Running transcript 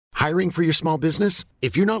Hiring for your small business?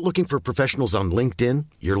 If you're not looking for professionals on LinkedIn,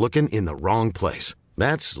 you're looking in the wrong place.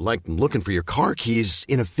 That's like looking for your car keys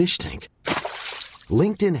in a fish tank.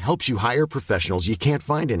 LinkedIn helps you hire professionals you can't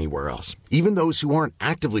find anywhere else, even those who aren't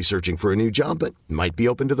actively searching for a new job but might be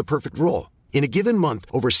open to the perfect role. In a given month,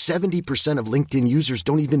 over 70% of LinkedIn users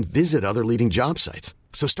don't even visit other leading job sites.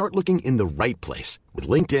 So start looking in the right place. With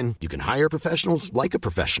LinkedIn, you can hire professionals like a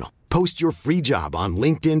professional. Post your free job on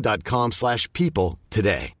linkedin.com/people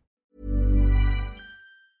today.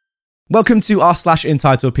 Welcome to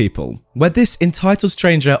r/entitled people, where this entitled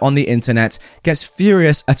stranger on the internet gets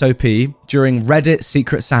furious at OP during Reddit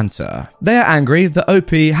Secret Santa. They are angry that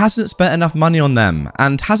OP hasn't spent enough money on them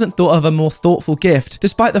and hasn't thought of a more thoughtful gift,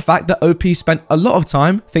 despite the fact that OP spent a lot of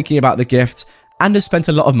time thinking about the gift and has spent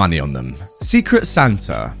a lot of money on them. Secret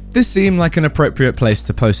Santa. This seemed like an appropriate place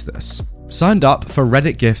to post this. Signed up for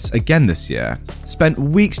Reddit gifts again this year. Spent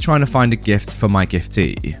weeks trying to find a gift for my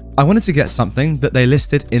giftee. I wanted to get something that they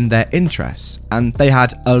listed in their interests, and they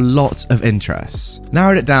had a lot of interests.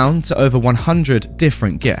 Narrowed it down to over 100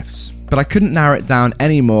 different gifts, but I couldn't narrow it down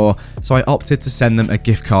anymore, so I opted to send them a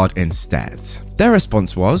gift card instead. Their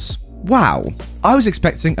response was, "Wow, I was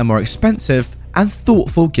expecting a more expensive and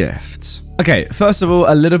thoughtful gift." Okay, first of all,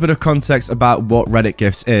 a little bit of context about what Reddit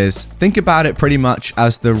Gifts is. Think about it pretty much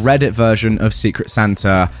as the Reddit version of Secret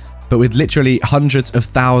Santa, but with literally hundreds of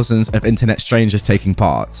thousands of internet strangers taking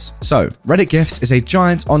part. So, Reddit Gifts is a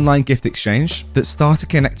giant online gift exchange that started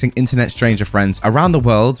connecting internet stranger friends around the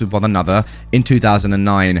world with one another in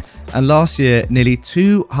 2009, and last year, nearly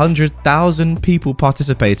 200,000 people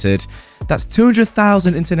participated. That's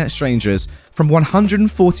 200,000 internet strangers from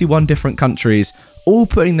 141 different countries, all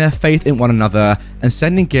putting their faith in one another and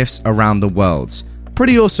sending gifts around the world.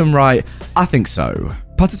 Pretty awesome, right? I think so.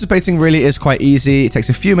 Participating really is quite easy. It takes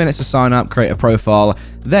a few minutes to sign up, create a profile,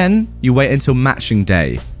 then you wait until matching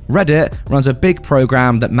day. Reddit runs a big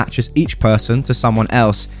program that matches each person to someone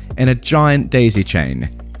else in a giant daisy chain.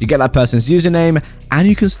 You get that person's username, and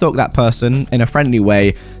you can stalk that person in a friendly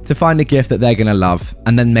way to find a gift that they're going to love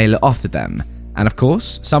and then mail it off to them. And of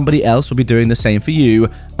course, somebody else will be doing the same for you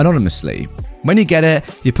anonymously. When you get it,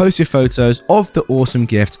 you post your photos of the awesome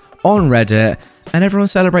gift on Reddit, and everyone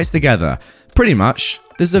celebrates together. Pretty much,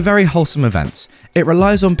 this is a very wholesome event. It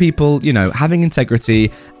relies on people, having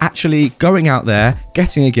integrity, actually going out there,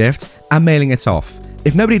 getting a gift, and mailing it off.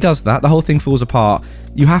 If nobody does that, the whole thing falls apart.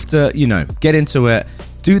 You have to, get into it,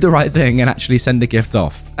 do the right thing and actually send a gift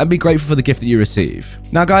off and be grateful for the gift that you receive.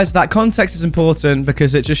 Now guys, that context is important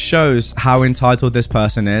because it just shows how entitled this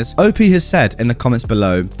person is. OP has said in the comments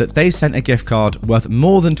below that they sent a gift card worth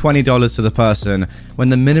more than $20 to the person when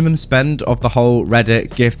the minimum spend of the whole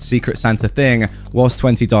Reddit gift Secret Santa thing was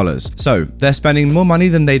 $20. So they're spending more money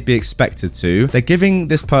than they'd be expected to. They're giving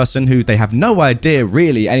this person, who they have no idea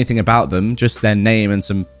really anything about them, just their name and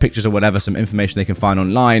some pictures or whatever, some information they can find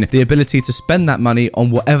online, the ability to spend that money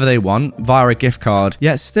on whatever they want via a gift card.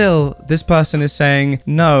 Yet still, this person is saying,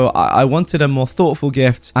 no, I wanted a more thoughtful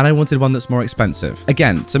gift and I wanted one that's more expensive.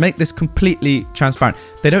 Again, to make this completely transparent,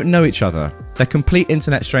 they don't know each other. They're complete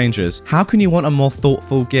internet strangers. How can you want a more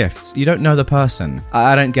thoughtful gift? You don't know the person.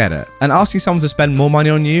 I don't get it. And asking someone to spend more money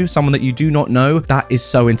on you, someone that you do not know, that is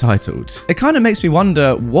so entitled. It kind of makes me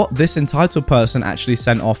wonder what this entitled person actually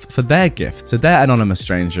sent off for their gift to their anonymous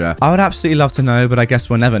stranger. I would absolutely love to know, but I guess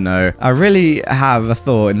we'll never know. I really have a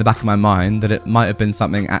thought in the back of my mind that it might have been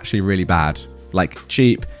something actually really bad, like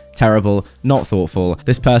cheap, terrible, not thoughtful.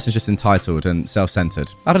 This person's just entitled and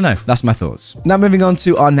self-centered. I don't know. That's my thoughts. Now moving on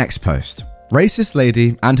to our next post. Racist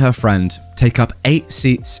lady and her friend take up 8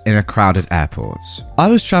 seats in a crowded airport. I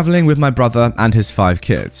was traveling with my brother and his 5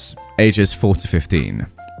 kids, ages 4 to 15.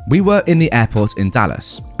 We were in the airport in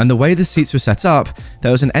Dallas, and the way the seats were set up,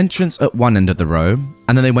 there was an entrance at one end of the row,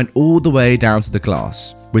 and then they went all the way down to the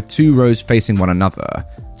glass, with 2 rows facing one another.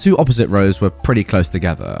 2 opposite rows were pretty close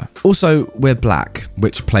together. Also, we're black,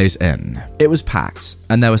 which plays in. It was packed,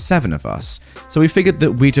 and there were 7 of us, so we figured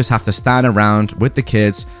that we just have to stand around with the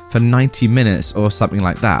kids for 90 minutes or something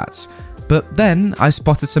like that. But then I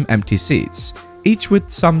spotted some empty seats, each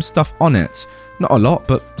with some stuff on it. Not a lot,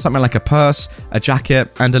 but something like a purse, a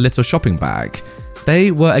jacket, and a little shopping bag. They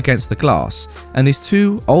were against the glass, and these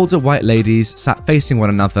 2 older white ladies sat facing one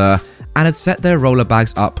another and had set their roller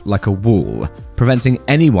bags up like a wall, preventing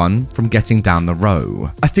anyone from getting down the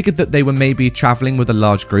row. I figured that they were maybe traveling with a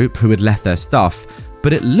large group who had left their stuff,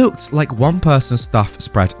 but it looked like one person's stuff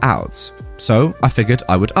spread out. So I figured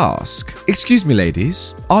I would ask, "Excuse me,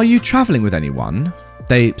 ladies, are you traveling with anyone?"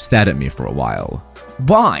 They stared at me for a while.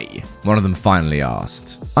 "Why?" one of them finally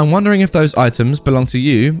asked. "I'm wondering if those items belong to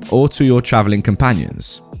you or to your traveling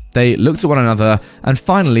companions." They looked at one another, and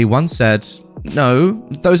finally one said, "No,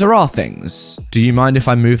 those are our things. Do you mind if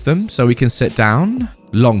I move them so we can sit down?"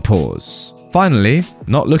 Long pause. Finally,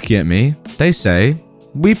 not looking at me, they say,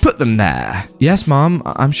 "We put them there." "Yes, Mom,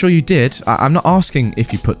 I'm sure you did. I'm not asking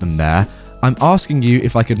if you put them there. I'm asking you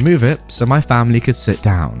if I could move it so my family could sit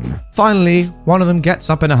down." Finally, one of them gets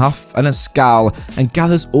up in a huff and a scowl and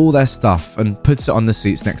gathers all their stuff and puts it on the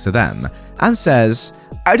seats next to them and says,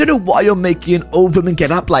 "I don't know why you're making an old woman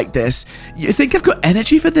get up like this. You think I've got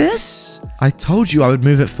energy for this?" "I told you I would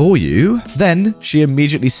move it for you." Then she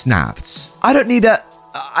immediately snapped, I don't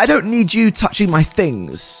need you touching my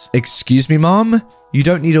things." "Excuse me, Mom? You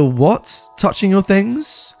don't need a what touching your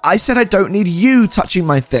things?" "I said I don't need you touching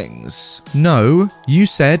my things." "No, you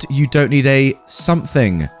said you don't need a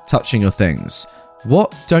something touching your things.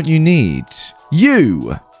 What don't you need?"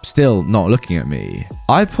 "You." Still not looking at me.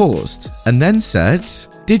 I paused and then said,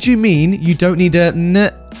 "Did you mean you don't need a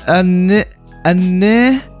n?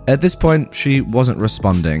 At this point, she wasn't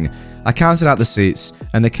responding. I counted out the seats,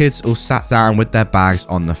 and the kids all sat down with their bags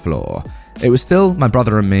on the floor. It was still my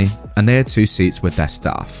brother and me, and they had 2 seats with their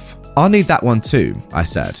stuff. "I'll need that one too," I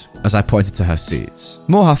said, as I pointed to her seats.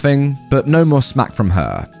 More huffing, but no more smack from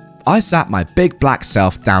her. I sat my big black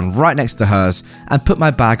self down right next to hers and put my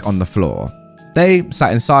bag on the floor. They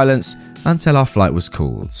sat in silence until our flight was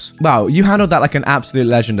called. Wow, you handled that like an absolute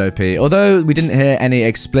legend, OP. Although we didn't hear any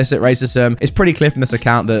explicit racism, it's pretty clear from this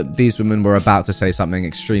account that these women were about to say something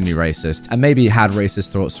extremely racist and maybe had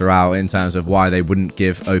racist thoughts throughout in terms of why they wouldn't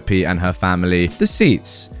give OP and her family the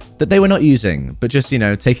seats that they were not using, but just,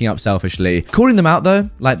 taking up selfishly. Calling them out though,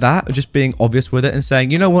 like that, or just being obvious with it and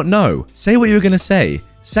saying, you know what, no, say what you were going to say.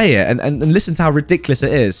 Say it and listen to how ridiculous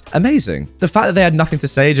it is. Amazing. The fact that they had nothing to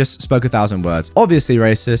say just spoke 1,000 words. Obviously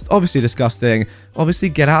racist, obviously disgusting, obviously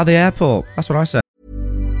get out of the airport. That's what I said.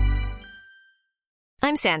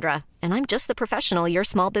 I'm Sandra, and I'm just the professional your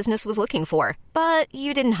small business was looking for. But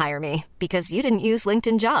you didn't hire me because you didn't use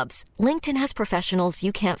LinkedIn Jobs. LinkedIn has professionals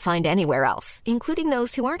you can't find anywhere else, including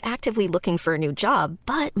those who aren't actively looking for a new job,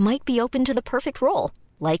 but might be open to the perfect role,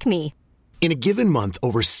 like me. In a given month,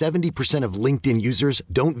 over 70% of LinkedIn users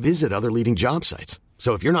don't visit other leading job sites.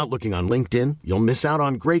 So if you're not looking on LinkedIn, you'll miss out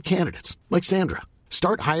on great candidates like Sandra.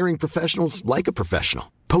 Start hiring professionals like a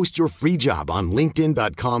professional. Post your free job on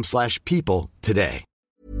linkedin.com/people today.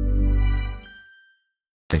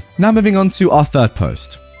 Now moving on to our third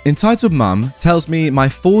post. Entitled Mum tells me my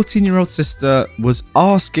 14-year-old sister was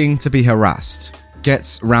asking to be harassed.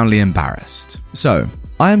 Gets roundly embarrassed. So,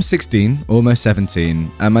 I am 16, almost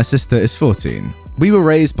 17, and my sister is 14. We were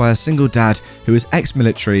raised by a single dad who is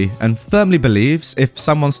ex-military and firmly believes if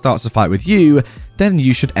someone starts a fight with you, then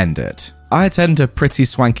you should end it. I attend a pretty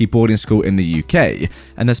swanky boarding school in the UK,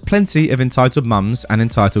 and there's plenty of entitled mums and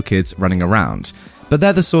entitled kids running around. But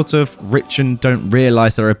they're the sort of rich and don't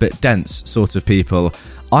realise they're a bit dense sort of people.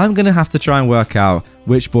 I'm going to have to try and work out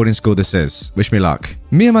which boarding school this is. Wish me luck.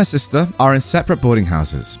 Me and my sister are in separate boarding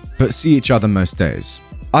houses, but see each other most days.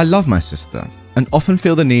 I love my sister and often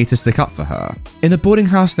feel the need to stick up for her. In the boarding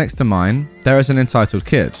house next to mine, there is an entitled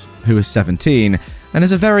kid who is 17 and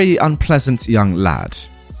is a very unpleasant young lad.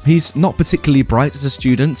 He's not particularly bright as a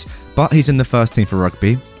student, but he's in the first team for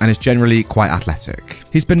rugby and is generally quite athletic.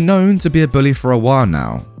 He's been known to be a bully for a while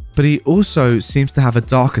now, but he also seems to have a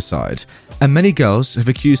darker side, and many girls have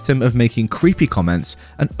accused him of making creepy comments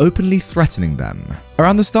and openly threatening them.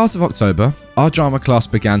 Around the start of October, our drama class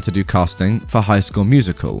began to do casting for High School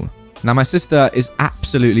Musical. Now my sister is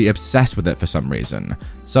absolutely obsessed with it for some reason.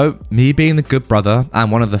 So me being the good brother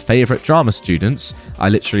and one of the favourite drama students, I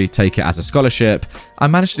literally take it as a scholarship, I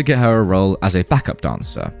managed to get her a role as a backup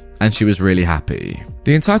dancer. And she was really happy.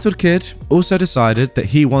 The entitled kid also decided that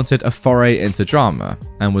he wanted a foray into drama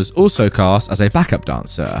and was also cast as a backup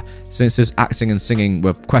dancer, since his acting and singing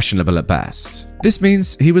were questionable at best. This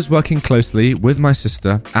means he was working closely with my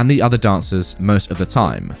sister and the other dancers most of the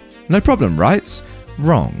time. No problem, right?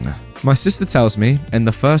 Wrong. My sister tells me in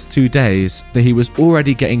the first 2 days that he was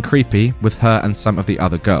already getting creepy with her and some of the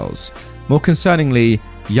other girls. More concerningly,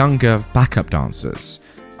 younger backup dancers.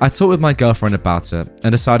 I talked with my girlfriend about it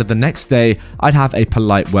and decided the next day I'd have a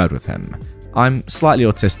polite word with him. I'm slightly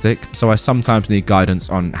autistic, so I sometimes need guidance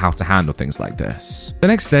on how to handle things like this. The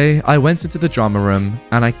next day, I went into the drama room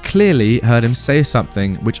and I clearly heard him say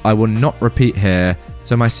something which I will not repeat here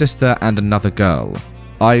to my sister and another girl.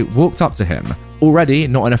 I walked up to him, already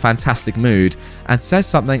not in a fantastic mood, and said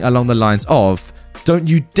something along the lines of, "Don't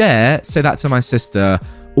you dare say that to my sister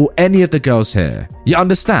or any of the girls here. You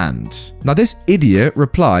understand?" Now this idiot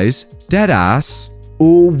replies, "Deadass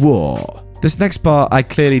or what?" This next part I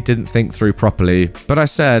clearly didn't think through properly, but I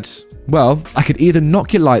said, Well, I could either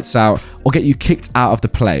knock your lights out or get you kicked out of the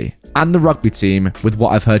play and the rugby team with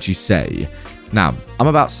what I've heard you say. Now, I'm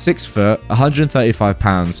about 6 foot, 135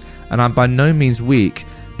 pounds, and I'm by no means weak,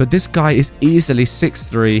 but this guy is easily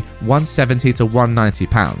 6'3", 170 to 190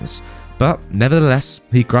 pounds. But nevertheless,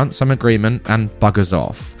 he grunts some agreement and buggers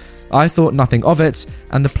off. I thought nothing of it,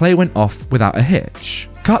 and the play went off without a hitch.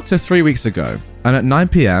 Cut to 3 weeks ago, and at 9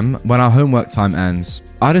 PM, when our homework time ends,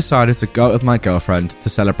 I decided to go out with my girlfriend to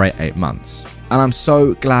celebrate 8 months. And I'm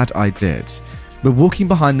so glad I did. We're walking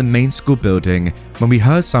behind the main school building when we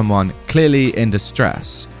heard someone clearly in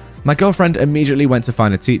distress. My girlfriend immediately went to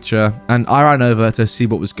find a teacher, and I ran over to see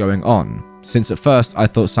what was going on, since at first I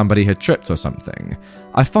thought somebody had tripped or something.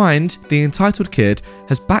 I find the entitled kid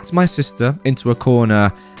has backed my sister into a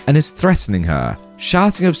corner and is threatening her,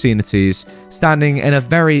 shouting obscenities, standing in a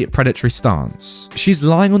very predatory stance. She's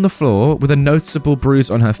lying on the floor with a noticeable bruise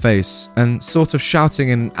on her face and sort of shouting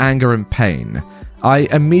in anger and pain. I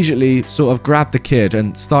immediately sort of grabbed the kid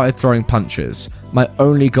and started throwing punches. My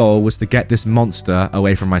only goal was to get this monster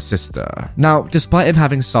away from my sister. Now, despite him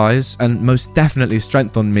having size and most definitely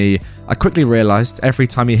strength on me, I quickly realized every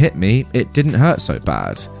time he hit me, it didn't hurt so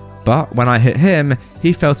bad. But when I hit him,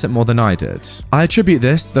 he felt it more than I did. I attribute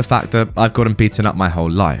this to the fact that I've gotten beaten up my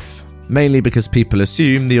whole life. Mainly because people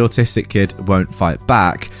assume the autistic kid won't fight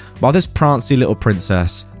back, while this prancy little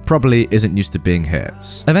princess probably isn't used to being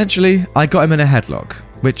hit. Eventually, I got him in a headlock,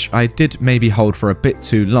 which I did maybe hold for a bit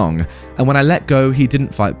too long, and when I let go, he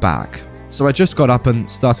didn't fight back. So I just got up and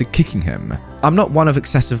started kicking him. I'm not one of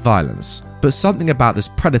excessive violence, but something about this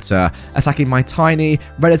predator attacking my tiny,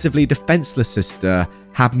 relatively defenseless sister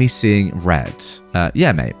had me seeing red.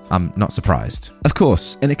 Yeah, mate, I'm not surprised. Of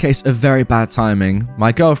course, in a case of very bad timing,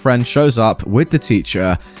 my girlfriend shows up with the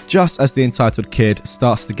teacher just as the entitled kid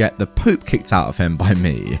starts to get the poop kicked out of him by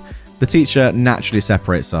me. The teacher naturally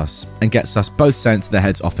separates us and gets us both sent to the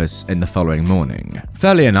head's office in the following morning.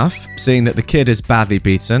 Fairly enough, seeing that the kid is badly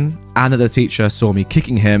beaten and that the teacher saw me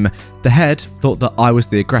kicking him, the head thought that I was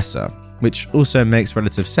the aggressor, which also makes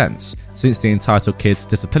relative sense, since the entitled kid's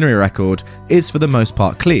disciplinary record is for the most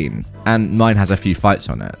part clean, and mine has a few fights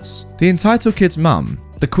on it. The entitled kid's mum,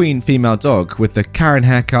 the queen female dog with the Karen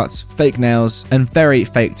haircut, fake nails, and very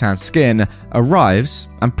fake tan skin, arrives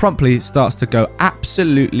and promptly starts to go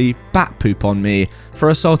absolutely bat poop on me for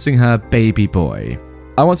assaulting her baby boy.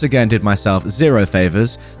 I once again did myself zero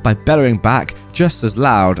favours by bellowing back just as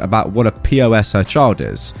loud about what a POS her child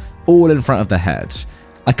is, all in front of the head.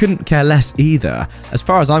 I couldn't care less either. As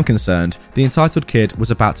far as I'm concerned, the entitled kid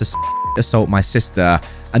was about to assault my sister,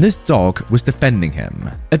 and this dog was defending him.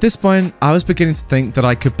 At this point, I was beginning to think that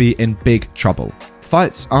I could be in big trouble.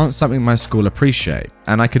 Fights aren't something my school appreciate,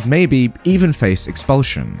 and I could maybe even face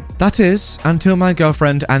expulsion. That is, until my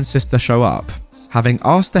girlfriend and sister show up, having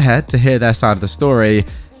asked the head to hear their side of the story,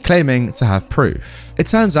 claiming to have proof. It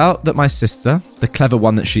turns out that my sister, the clever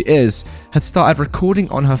one that she is, had started recording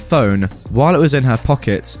on her phone while it was in her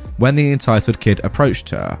pocket when the entitled kid approached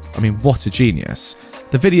her. I mean, what a genius.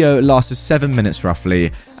 The video lasted 7 minutes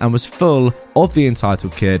roughly and was full of the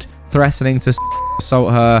entitled kid threatening to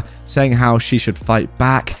assault her, saying how she should fight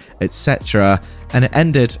back, etc., and it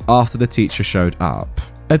ended after the teacher showed up.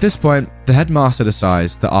 At this point, the headmaster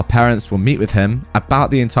decides that our parents will meet with him about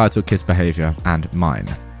the entitled kid's behaviour and mine.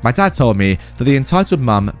 My dad told me that the entitled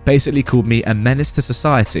mum basically called me a menace to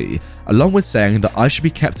society, along with saying that I should be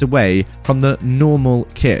kept away from the normal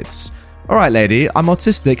kids. Alright lady, I'm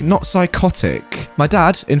autistic, not psychotic. My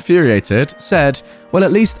dad, infuriated, said, well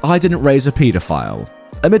at least I didn't raise a paedophile.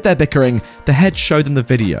 Amid their bickering, the head showed them the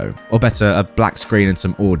video, or better, a black screen and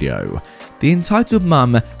some audio. The entitled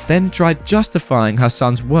mum then tried justifying her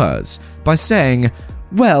son's words by saying,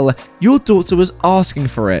 well, your daughter was asking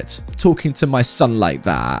for it, talking to my son like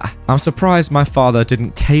that. I'm surprised my father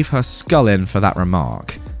didn't cave her skull in for that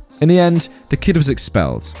remark. In the end, the kid was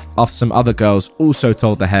expelled, after some other girls also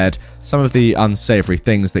told the head some of the unsavoury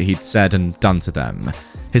things that he'd said and done to them.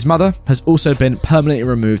 His mother has also been permanently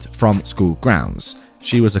removed from school grounds.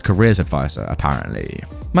 She was a careers advisor, apparently.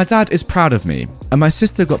 My dad is proud of me, and my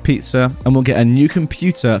sister got pizza and will get a new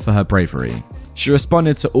computer for her bravery. She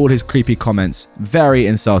responded to all his creepy comments very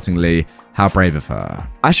insultingly. How brave of her.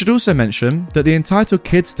 I should also mention that the entitled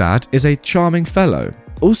kid's dad is a charming fellow,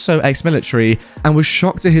 also ex-military, and was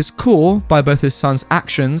shocked to his core by both his son's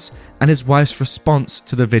actions and his wife's response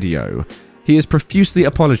to the video. He has profusely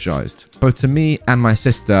apologised, both to me and my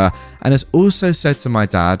sister, and has also said to my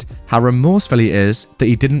dad how remorseful he is that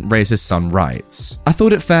he didn't raise his son right. I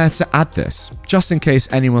thought it fair to add this, just in case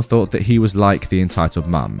anyone thought that he was like the entitled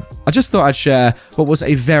mum. I just thought I'd share what was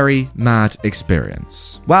a very mad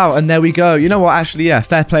experience. Wow, and there we go. You know what, actually, yeah,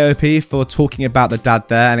 fair play OP for talking about the dad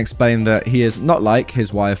there and explaining that he is not like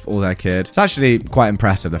his wife or their kid. It's actually quite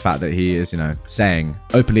impressive, the fact that he is, saying,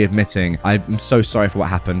 openly admitting, I'm so sorry for what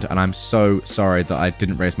happened, and I'm so sorry that I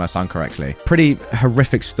didn't raise my son correctly. Pretty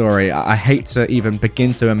horrific story. I hate to even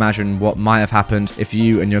begin to imagine what might have happened if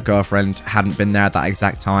you and your girlfriend hadn't been there at that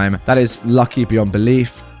exact time. That is lucky beyond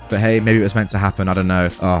belief. But hey, maybe it was meant to happen. I don't know.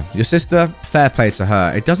 Oh, your sister, fair play to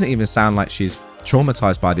her. It doesn't even sound like she's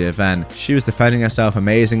traumatized by the event. She was defending herself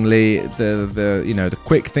amazingly. The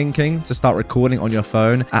quick thinking to start recording on your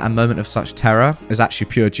phone at a moment of such terror is actually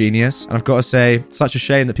pure genius. And I've got to say, such a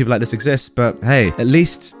shame that people like this exist, but hey, at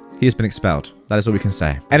least he has been expelled. That is all we can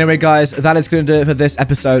say. Anyway, guys, that is going to do it for this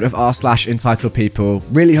episode of r/entitled people.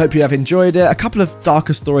 Really hope you have enjoyed it. A couple of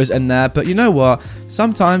darker stories in there, but you know what?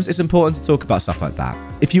 Sometimes it's important to talk about stuff like that.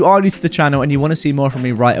 If you are new to the channel and you want to see more from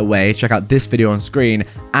me right away, check out this video on screen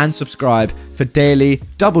and subscribe for daily,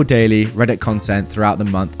 double daily Reddit content throughout the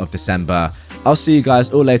month of December. I'll see you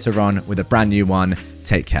guys all later on with a brand new one.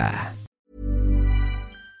 Take care.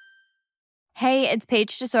 Hey, it's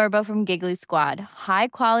Paige DeSorbo from Giggly Squad. High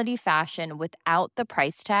quality fashion without the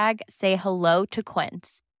price tag. Say hello to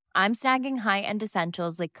Quince. I'm snagging high-end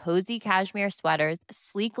essentials like cozy cashmere sweaters,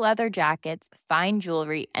 sleek leather jackets, fine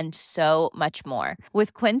jewelry, and so much more.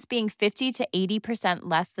 With Quince being 50 to 80%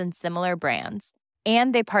 less than similar brands.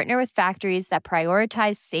 And they partner with factories that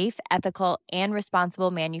prioritize safe, ethical, and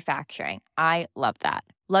responsible manufacturing. I love that.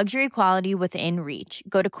 Luxury quality within reach.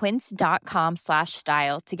 Go to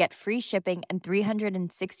quince.com/style to get free shipping and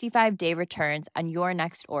 365-day returns on your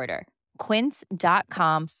next order.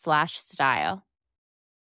 Quince.com/style.